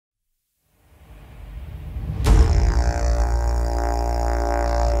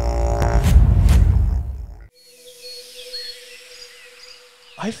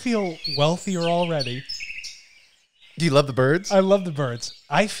I feel wealthier already. Do you love the birds? I love the birds.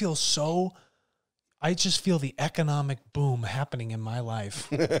 I just feel the economic boom happening in my life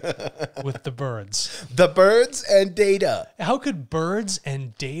with the birds. The birds and data. How could birds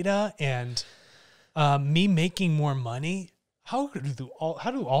and data and me making more money, how do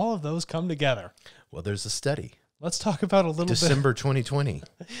all of those come together? Well, there's a study. Let's talk about a little December 2020.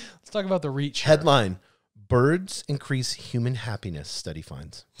 Let's talk about the reach. Headline, birds increase human happiness, study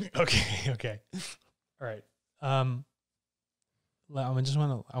finds. Okay. All right. I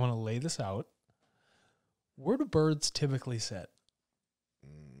want to lay this out. Where do birds typically sit?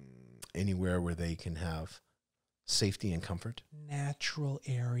 Anywhere where they can have safety and comfort. Natural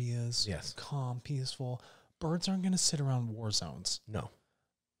areas. Yes. Calm, peaceful. Birds aren't going to sit around war zones. No.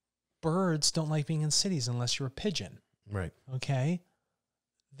 Birds don't like being in cities unless you're a pigeon. Right. Okay?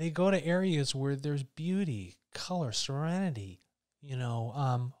 They go to areas where there's beauty, color, serenity,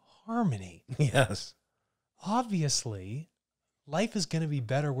 harmony. Yes. Obviously, life is going to be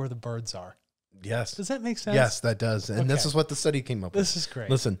better where the birds are. Yes. Does that make sense? Yes, that does. And this is what the study came up with. This is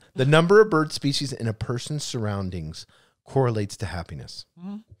great. Listen, the number of bird species in a person's surroundings correlates to happiness.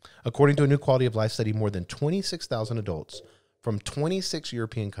 Mm-hmm. According to a new quality of life study, more than 26,000 adults from 26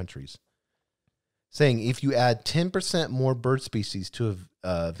 European countries saying if you add 10% more bird species to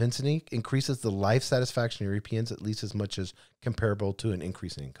a vicinity, increases the life satisfaction of Europeans at least as much as comparable to an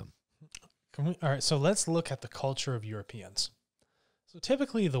increase in income. All right, so let's look at the culture of Europeans. So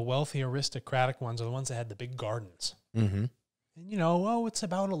typically the wealthy aristocratic ones are the ones that had the big gardens. Mm-hmm. And, it's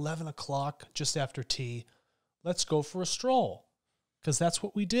about 11 o'clock just after tea. Let's go for a stroll because that's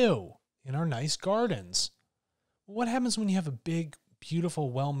what we do in our nice gardens. What happens when you have a big, beautiful,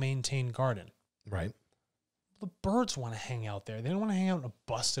 well-maintained garden? Right. The birds want to hang out there. They don't want to hang out in a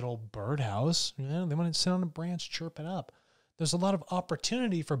busted old birdhouse. They want to sit on a branch, chirp it up. There's a lot of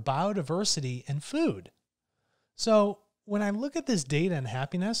opportunity for biodiversity and food. So when I look at this data and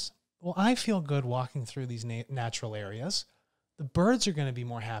happiness, well, I feel good walking through these natural areas. The birds are going to be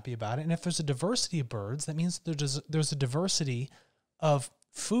more happy about it. And if there's a diversity of birds, that means there's a diversity of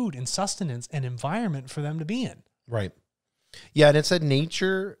food and sustenance and environment for them to be in. Right. Yeah, and it said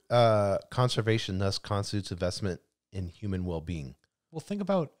nature conservation thus constitutes investment in human well-being. Well, think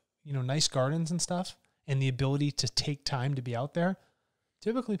about, nice gardens and stuff and the ability to take time to be out there.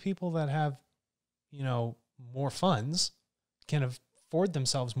 Typically people that have, more funds can afford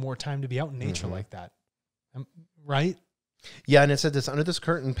themselves more time to be out in nature like that. Right? Yeah, and it said this, under this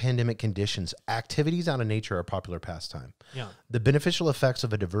current pandemic conditions, activities out in nature are a popular pastime. Yeah. The beneficial effects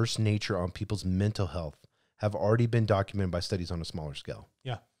of a diverse nature on people's mental health have already been documented by studies on a smaller scale.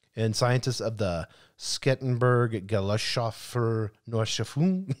 Yeah. And scientists of the Skettenberg Gesellschaft für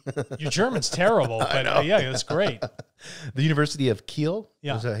Your German's terrible, but yeah, that's great. The University of Kiel,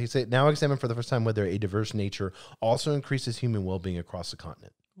 Yeah. He said, now examine for the first time whether a diverse nature also increases human well-being across the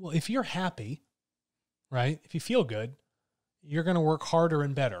continent. Well, if you're happy, right, if you feel good, you're going to work harder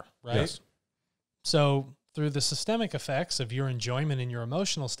and better, right? Yes. So through the systemic effects of your enjoyment and your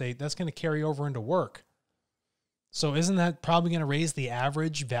emotional state, that's going to carry over into work. So isn't that probably going to raise the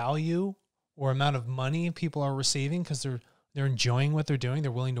average value or amount of money people are receiving because they're enjoying what they're doing?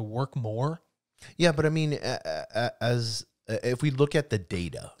 They're willing to work more. Yeah, but I mean, if we look at the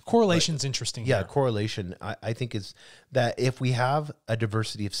data, correlation's interesting. Yeah, here. correlation. I think is that if we have a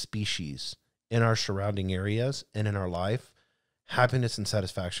diversity of species in our surrounding areas and in our life, happiness and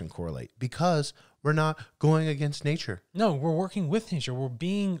satisfaction correlate because we're not going against nature. No, we're working with nature.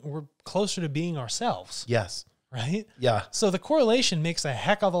 We're closer to being ourselves. Yes. Right? Yeah. So the correlation makes a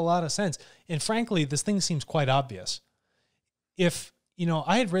heck of a lot of sense. And frankly, this thing seems quite obvious. If,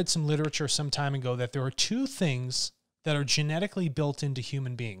 I had read some literature some time ago that there are two things that are genetically built into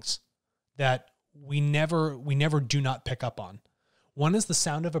human beings that we never do not pick up on. One is the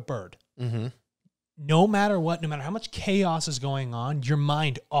sound of a bird. Mm-hmm. No matter what, no matter how much chaos is going on, your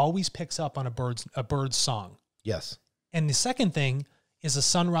mind always picks up on a bird's song. Yes. And the second thing is a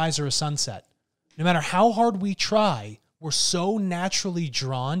sunrise or a sunset. No matter how hard we try, we're so naturally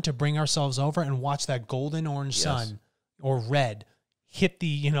drawn to bring ourselves over and watch that golden orange sun or red hit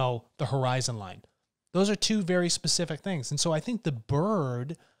the horizon line. Those are two very specific things. And so I think the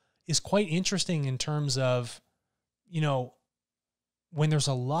bird is quite interesting in terms of, when there's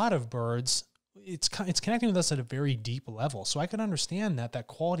a lot of birds, it's connecting with us at a very deep level. So I can understand that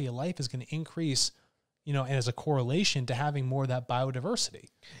quality of life is going to increase, as a correlation to having more of that biodiversity.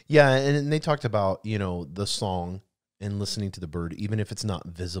 Yeah, and they talked about, the song and listening to the bird, even if it's not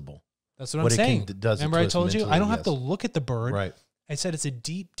visible. That's what I'm saying. Remember I told you, I don't have yes. to look at the bird. Right. I said it's a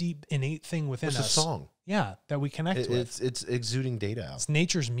deep, deep innate thing within us. It's a song. Yeah, that we connect with. It's exuding data out. It's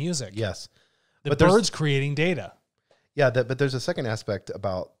nature's music. Yes. The bird's creating data. Yeah, but there's a second aspect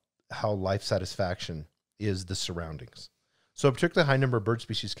about how life satisfaction is the surroundings. So a particularly high number of bird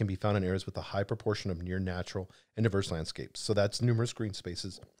species can be found in areas with a high proportion of near natural and diverse landscapes. So that's numerous green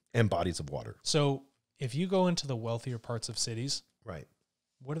spaces and bodies of water. So if you go into the wealthier parts of cities, Right.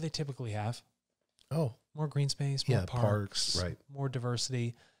 what do they typically have? Oh, More green space, more parks, right. more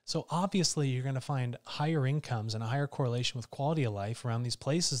diversity. So obviously you're going to find higher incomes and a higher correlation with quality of life around these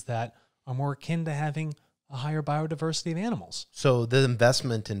places that are more akin to having a higher biodiversity of animals. So the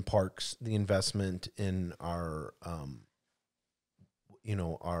investment in parks, the investment in our,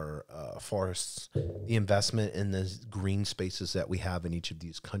 our forests, the investment in the green spaces that we have in each of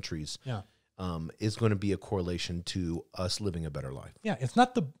these countries, is going to be a correlation to us living a better life. Yeah, it's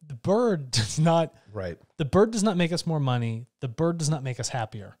not the bird does not Right. The bird does not make us more money. The bird does not make us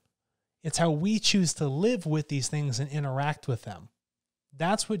happier. It's how we choose to live with these things and interact with them.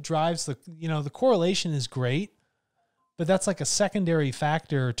 That's what drives the correlation is great, but that's like a secondary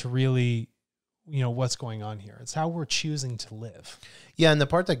factor to really, what's going on here. It's how we're choosing to live. Yeah, and the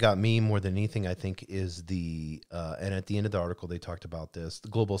part that got me more than anything, I think, is and at the end of the article, they talked about this, the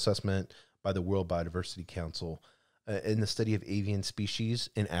global assessment by the World Biodiversity Council in the study of avian species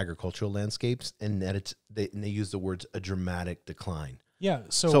in agricultural landscapes, and that they use the words a dramatic decline. Yeah,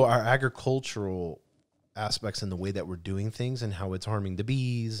 so our agricultural aspects in the way that we're doing things and how it's harming the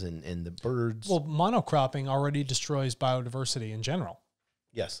bees and the birds. Well, monocropping already destroys biodiversity in general.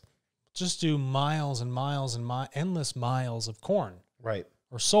 Yes. Just do miles and miles and endless miles of corn. Right.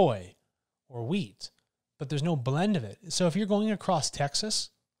 Or soy or wheat, but there's no blend of it. So if you're going across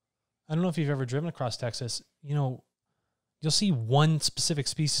Texas, I don't know if you've ever driven across Texas, you'll see one specific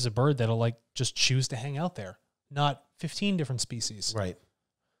species of bird that'll just choose to hang out there, not 15 different species. Right.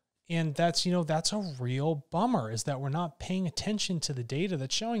 And that's a real bummer, is that we're not paying attention to the data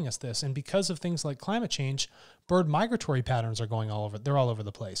that's showing us this. And because of things like climate change, bird migratory patterns are they're all over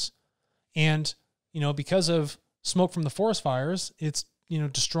the place. And, because of smoke from the forest fires, it's,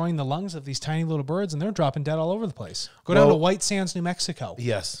 destroying the lungs of these tiny little birds, and they're dropping dead all over the place. Go down to White Sands, New Mexico.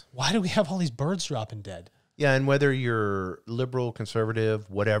 Yes. Why do we have all these birds dropping dead? Yeah, and whether you're liberal, conservative,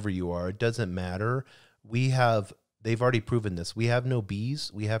 whatever you are, it doesn't matter. They've already proven this. We have no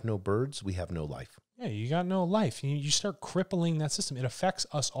bees, we have no birds, we have no life. Yeah, you got no life. You start crippling that system. It affects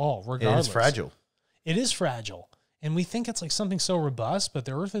us all, regardless. And it's fragile. It is fragile. And we think it's like something so robust, but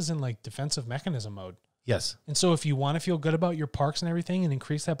the earth is in defensive mechanism mode. Yes. And so if you want to feel good about your parks and everything and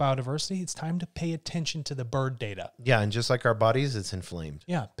increase that biodiversity, it's time to pay attention to the bird data. Yeah, and just like our bodies, it's inflamed.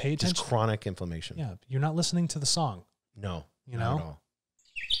 Yeah, pay attention. It's chronic inflammation. Yeah, you're not listening to the song. No, You not know? at all.